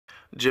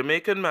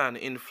Jamaican man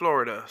in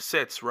Florida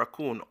sets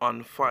raccoon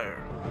on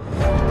fire.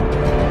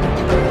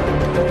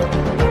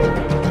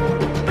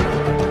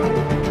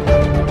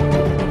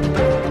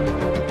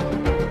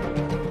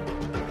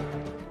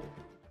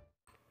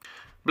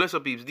 Bless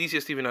up peeps,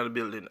 DC Steven in the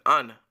building,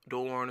 and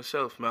don't worry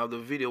yourself, I have the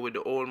video with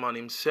the old man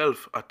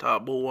himself. I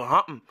talk about what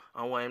happened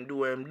and what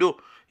him do.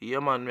 Yeah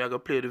man, me I go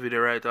play the video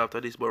right after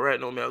this, but right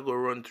now me I go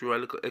run through a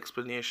little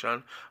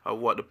explanation of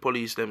what the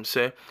police them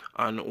say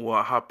and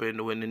what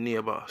happened when the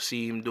neighbor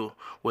see him do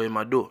what him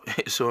a do.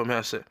 So me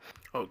I say,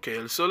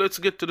 okay, so let's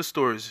get to the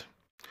stories.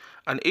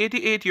 An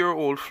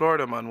 88-year-old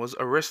Florida man was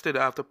arrested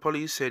after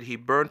police said he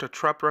burnt a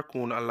trapped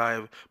raccoon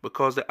alive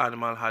because the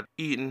animal had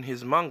eaten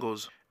his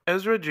mangoes.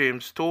 Ezra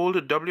James told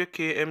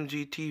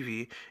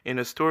WKMG-TV in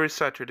a story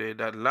Saturday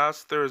that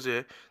last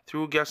Thursday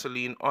threw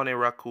gasoline on a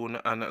raccoon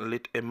and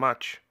lit a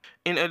match.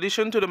 In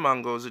addition to the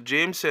mangoes,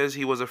 James says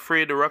he was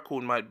afraid the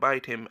raccoon might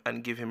bite him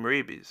and give him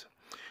rabies.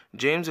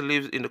 James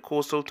lives in the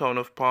coastal town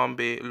of Palm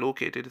Bay,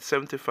 located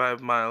 75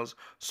 miles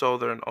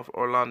southern of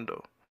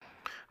Orlando.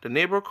 The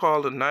neighbor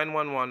called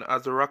 911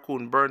 as the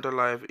raccoon burnt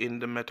alive in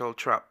the metal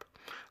trap.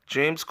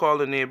 James called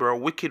the neighbor a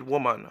wicked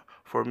woman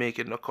for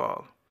making the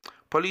call.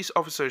 Police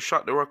officers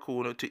shot the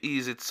raccoon to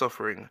ease its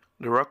suffering.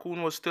 The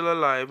raccoon was still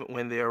alive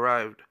when they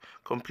arrived,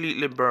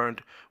 completely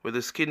burned, with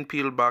the skin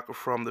peeled back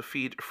from the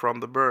feet from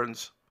the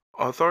burns.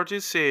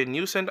 Authorities say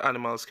nuisance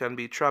animals can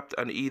be trapped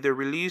and either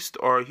released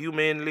or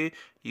humanely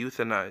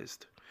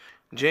euthanized.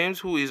 James,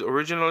 who is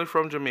originally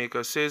from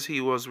Jamaica, says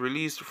he was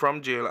released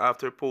from jail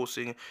after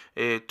posting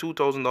a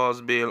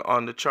 $2,000 bail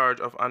on the charge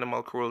of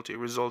animal cruelty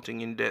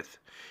resulting in death.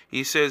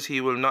 He says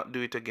he will not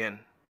do it again.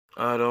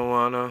 I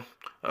don't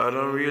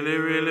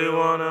really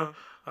wanna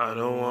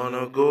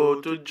go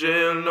to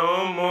jail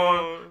no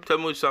more. Tell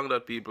me which song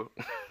that, people.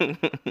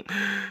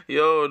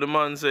 Yo, the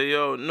man say,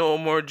 yo, no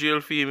more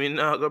jail fee, me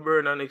nah go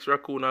burn an next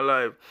raccoon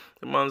alive.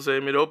 The man say,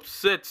 me the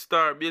upset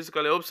start,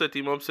 basically upset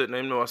him, now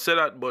him know I say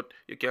that, but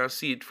you can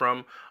see it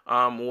from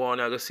one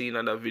I got seen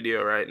in that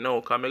video right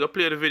now. Can I go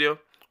play the video?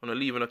 I'm gonna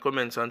leave in the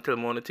comments and tell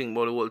me what you think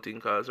about the whole thing,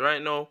 cause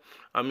right now,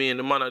 I mean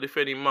the man are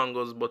defending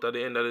mangoes, but at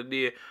the end of the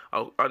day,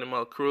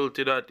 animal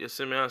cruelty that, you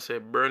see me I say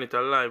burn it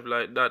alive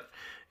like that.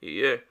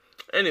 Yeah.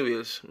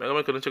 Anyways,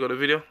 I'm gonna check out the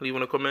video, leave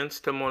in the comments,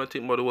 tell me what you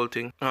think about the whole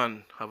thing,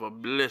 and have a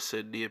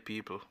blessed day,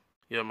 people.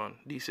 Yeah man,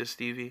 DCS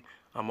TV,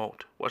 I'm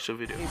out. Watch the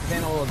video.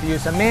 Animal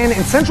abuse. A man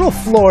in Central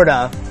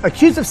Florida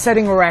accused of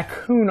setting a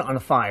raccoon on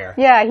fire.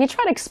 Yeah, he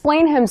tried to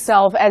explain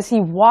himself as he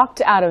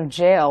walked out of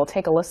jail.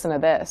 Take a listen to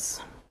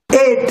this.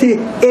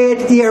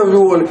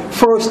 88-year-old,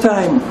 first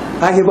time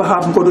I ever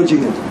have to go to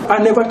jail. I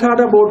never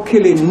thought about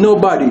killing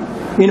nobody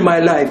in my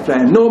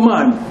lifetime. No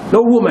man,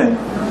 no woman,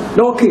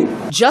 no kid.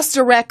 Just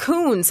a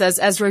raccoon, says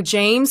Ezra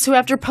James, who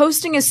after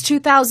posting his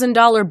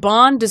 $2,000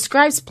 bond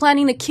describes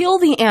planning to kill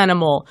the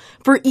animal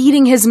for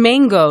eating his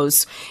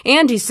mangoes.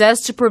 And he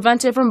says to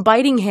prevent it from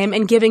biting him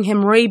and giving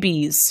him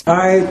rabies.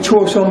 I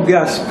throw some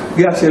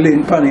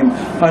gasoline on him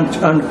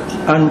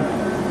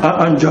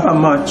and draw a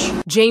match.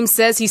 James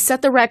says he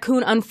set the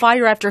raccoon on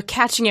fire after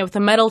catching it with a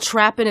metal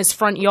trap in his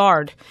front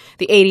yard.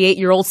 The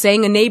 88-year-old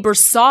saying a neighbor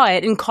saw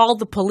it and called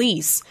the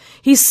police.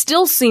 He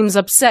still seems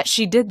upset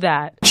she did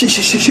that.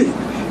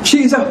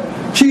 She's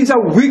a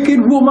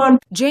wicked woman.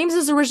 James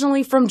is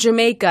originally from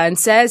Jamaica and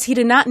says he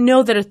did not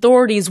know that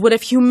authorities would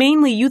have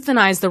humanely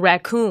euthanized the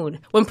raccoon.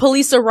 When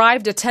police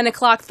arrived at 10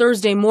 o'clock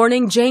Thursday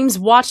morning, James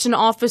watched an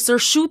officer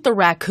shoot the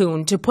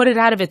raccoon to put it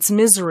out of its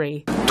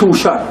misery. 2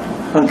 shots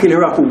and kill a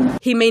raccoon.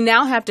 He may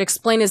now have to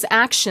explain his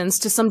actions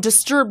to some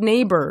disturbed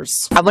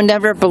neighbors. I would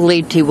never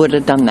believed he would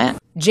have done that.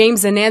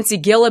 James and Nancy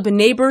Gill have been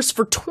neighbors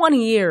for 20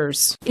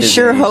 years. I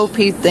sure hope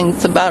he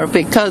thinks about it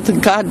because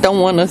God don't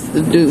want us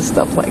to do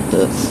stuff like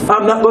this.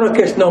 I'm not going to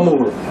catch no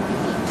more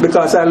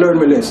because I learned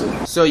my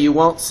lesson. So you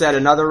won't set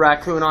another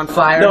raccoon on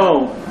fire?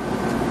 No,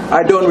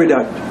 I done with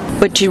that.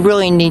 What you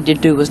really need to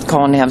do is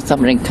call and have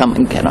somebody come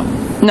and get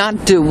him,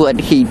 not do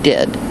what he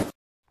did.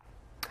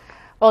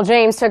 Well,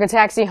 James took a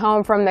taxi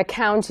home from the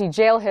county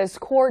jail. His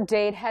court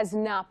date has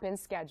not been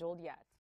scheduled yet.